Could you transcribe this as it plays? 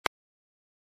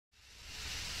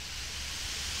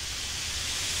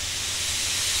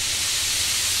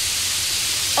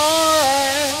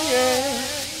Alright, yeah.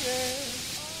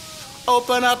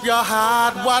 Open up your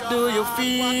heart, what do you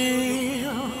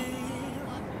feel?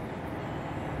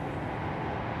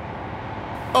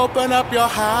 Open up your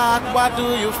heart, what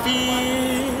do you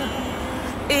feel?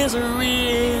 Is it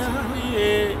real?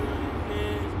 Yeah.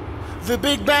 The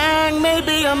Big Bang may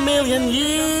be a million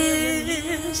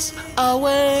years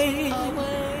away.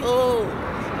 Oh,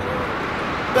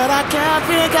 but I can't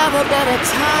think of a better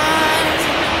time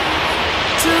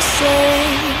to say,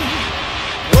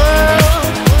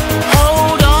 world,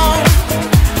 hold on.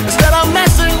 Instead of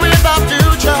messing with our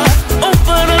future,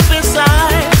 open up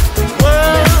inside.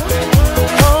 World,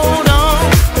 hold on.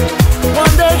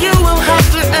 One day you will have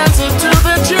to answer to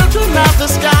the children of the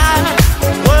sky.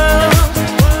 World,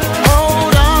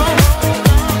 hold on.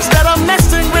 Instead of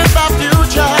messing with our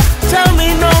future, tell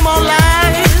me no more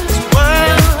lies.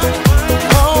 World,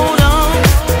 hold on.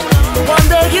 One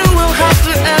day you will have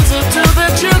to answer to the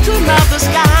children of the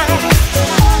sky.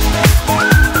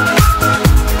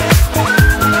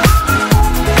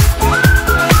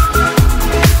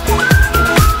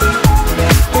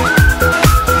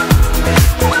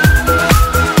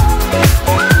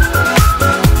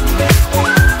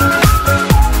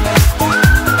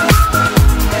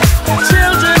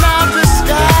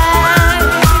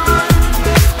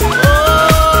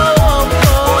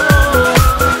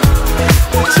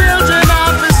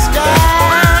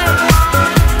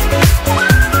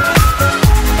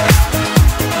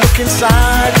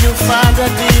 Inside you find a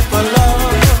deeper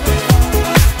love,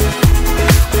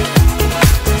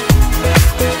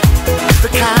 the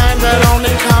kind that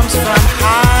only comes from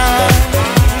high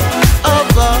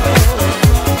above.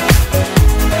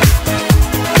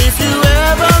 If you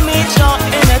ever meet your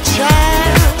inner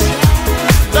child,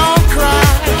 don't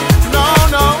cry, no,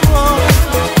 no.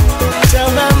 Tell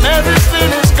them everything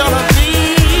is gonna be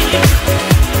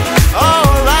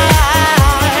alright.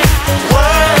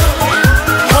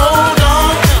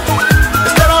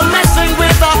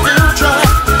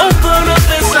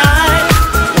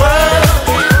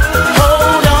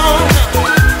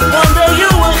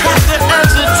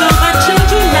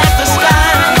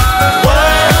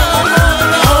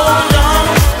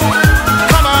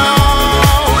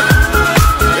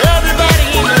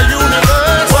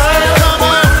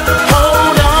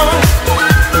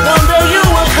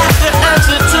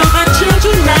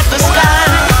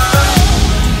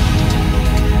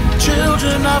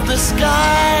 Of the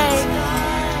sky,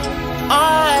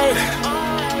 alright.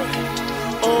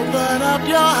 Open up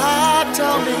your heart,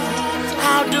 tell me,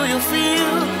 how do you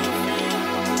feel?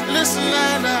 Listen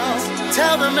right now,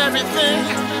 tell them everything,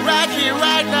 right here,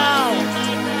 right now.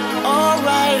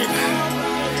 Alright,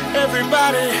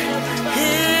 everybody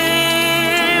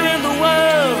here in the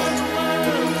world,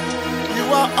 you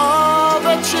are all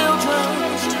the children.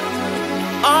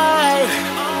 Alright,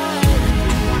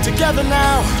 together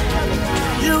now,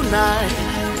 unite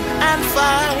and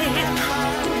fight.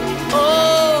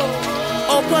 Oh,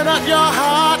 open up your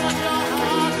heart.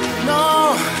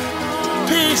 No,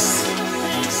 peace,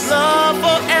 love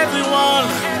for everyone.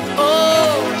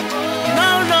 Oh,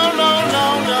 no, no, no, no,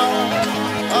 no.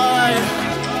 Alright,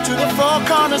 to the four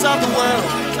corners of the world,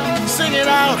 sing it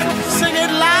out, sing it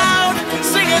loud,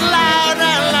 sing it loud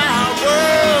and loud.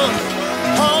 World,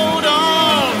 hold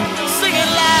on, sing it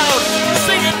loud,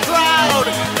 sing it proud.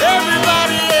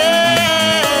 Everybody,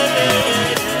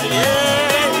 yeah.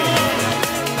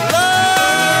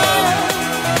 Love,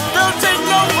 don't take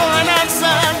no for an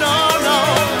answer, no, no,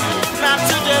 not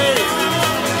today.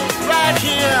 Right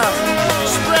here,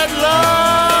 spread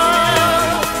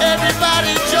love.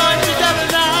 Everybody join together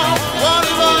now. One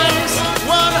voice,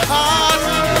 one heart,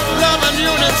 love and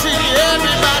unity.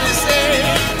 Everybody say,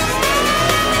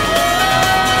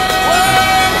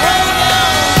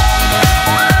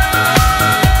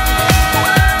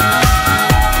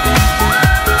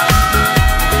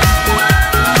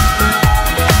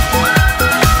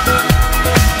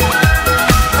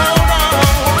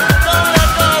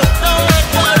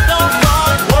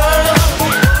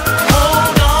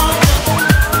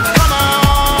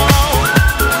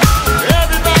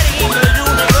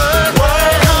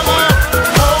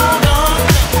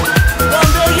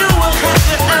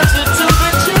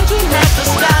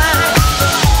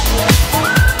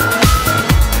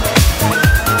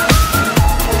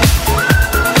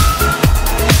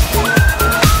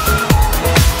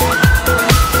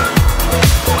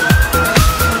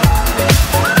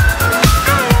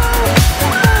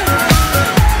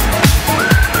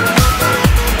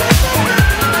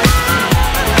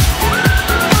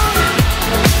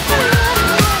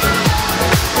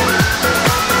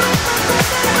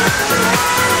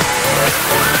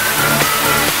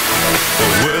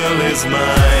 is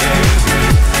mine.